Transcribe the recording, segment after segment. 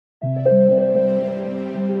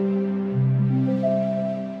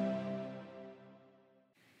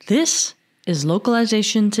This is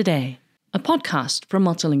Localization Today, a podcast from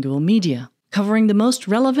MultiLingual Media, covering the most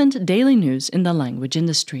relevant daily news in the language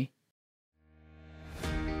industry.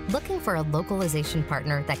 Looking for a localization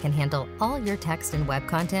partner that can handle all your text and web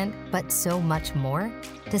content, but so much more?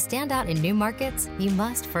 To stand out in new markets, you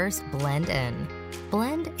must first blend in.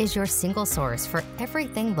 Blend is your single source for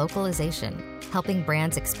everything localization, helping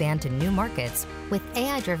brands expand to new markets with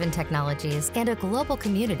AI-driven technologies and a global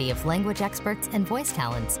community of language experts and voice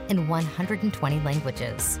talents in 120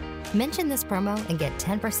 languages. Mention this promo and get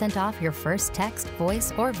 10% off your first text,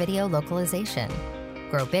 voice, or video localization.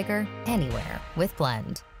 Grow bigger anywhere with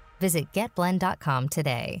Blend. Visit getblend.com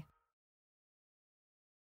today.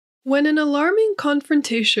 When an alarming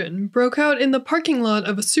confrontation broke out in the parking lot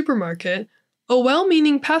of a supermarket, a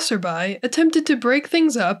well-meaning passerby attempted to break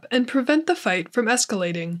things up and prevent the fight from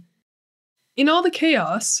escalating. In all the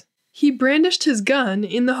chaos, he brandished his gun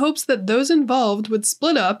in the hopes that those involved would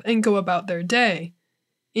split up and go about their day.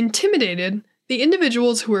 Intimidated, the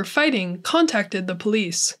individuals who were fighting contacted the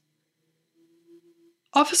police.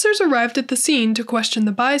 Officers arrived at the scene to question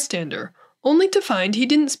the bystander, only to find he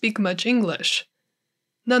didn't speak much English.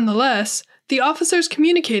 Nonetheless, the officers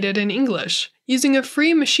communicated in English, using a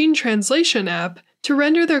free machine translation app to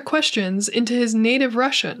render their questions into his native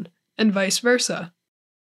Russian, and vice versa.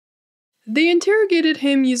 They interrogated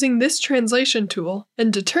him using this translation tool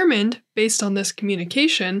and determined, based on this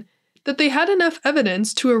communication, that they had enough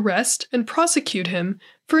evidence to arrest and prosecute him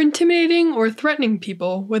for intimidating or threatening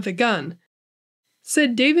people with a gun,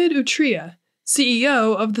 said David Utrilla,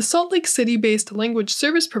 CEO of the Salt Lake City-based language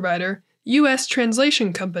service provider U.S.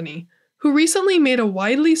 Translation Company, who recently made a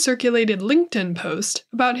widely circulated LinkedIn post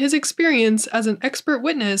about his experience as an expert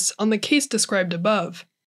witness on the case described above.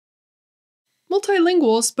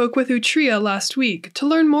 MultiLingual spoke with Utrilla last week to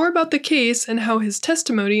learn more about the case and how his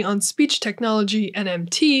testimony on speech technology and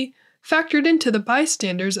MT factored into the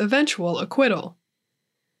bystander's eventual acquittal.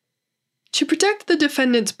 To protect the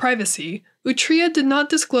defendant's privacy, Utrilla did not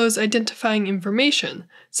disclose identifying information,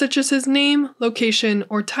 such as his name, location,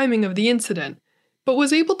 or timing of the incident, but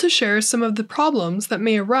was able to share some of the problems that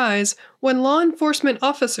may arise when law enforcement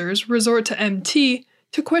officers resort to MT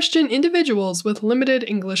to question individuals with limited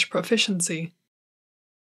English proficiency.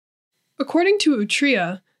 According to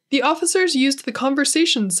Utrilla, the officers used the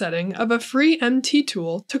conversation setting of a free MT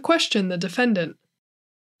tool to question the defendant.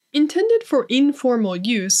 Intended for informal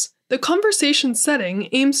use, the conversation setting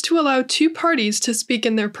aims to allow two parties to speak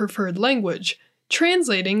in their preferred language,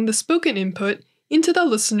 translating the spoken input into the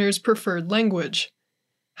listener's preferred language.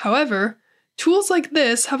 However, tools like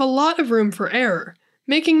this have a lot of room for error,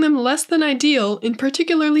 making them less than ideal in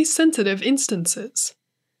particularly sensitive instances.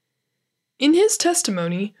 In his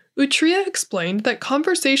testimony, Utrilla explained that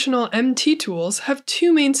conversational MT tools have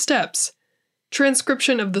two main steps: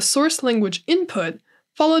 transcription of the source language input,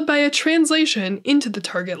 followed by a translation into the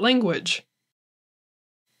target language.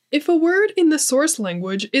 If a word in the source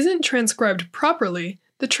language isn't transcribed properly,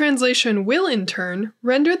 the translation will in turn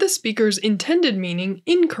render the speaker's intended meaning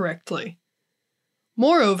incorrectly.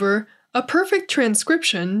 Moreover, a perfect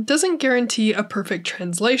transcription doesn't guarantee a perfect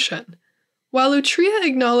translation. While Utrilla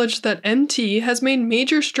acknowledged that MT has made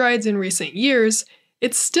major strides in recent years,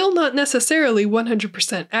 it's still not necessarily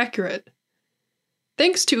 100% accurate.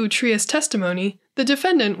 Thanks to Utrilla's testimony, the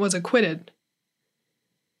defendant was acquitted.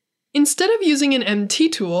 Instead of using an MT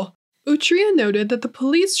tool, Utrilla noted that the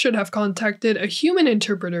police should have contacted a human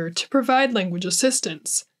interpreter to provide language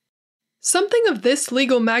assistance. Something of this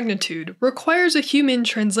legal magnitude requires a human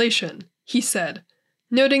translation, he said,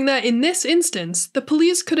 noting that in this instance, the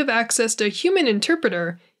police could have accessed a human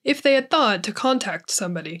interpreter if they had thought to contact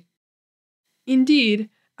somebody. Indeed,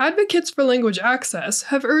 advocates for language access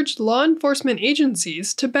have urged law enforcement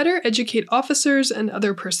agencies to better educate officers and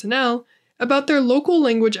other personnel about their local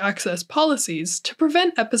language access policies to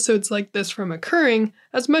prevent episodes like this from occurring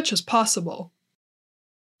as much as possible.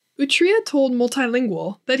 Utrilla told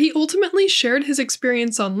MultiLingual that he ultimately shared his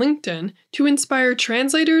experience on LinkedIn to inspire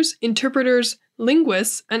translators, interpreters,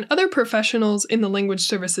 linguists, and other professionals in the language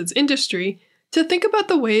services industry to think about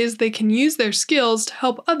the ways they can use their skills to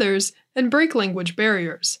help others and break language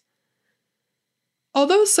barriers.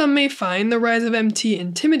 Although some may find the rise of MT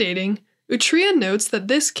intimidating, Utrilla notes that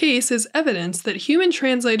this case is evidence that human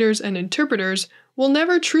translators and interpreters will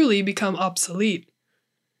never truly become obsolete.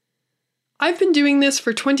 I've been doing this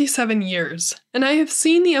for 27 years, and I have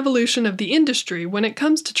seen the evolution of the industry when it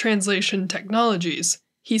comes to translation technologies,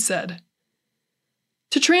 he said.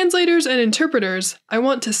 To translators and interpreters, I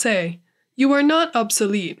want to say, you are not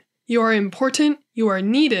obsolete. You are important, you are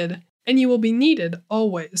needed, and you will be needed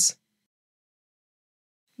always.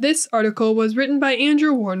 This article was written by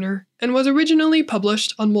Andrew Warner and was originally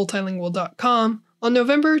published on MultiLingual.com on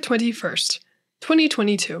November 21st,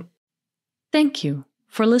 2022. Thank you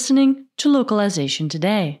for listening to Localization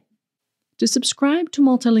Today. To subscribe to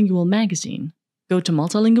Multilingual magazine, go to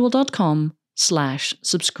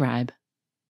multilingual.com/subscribe.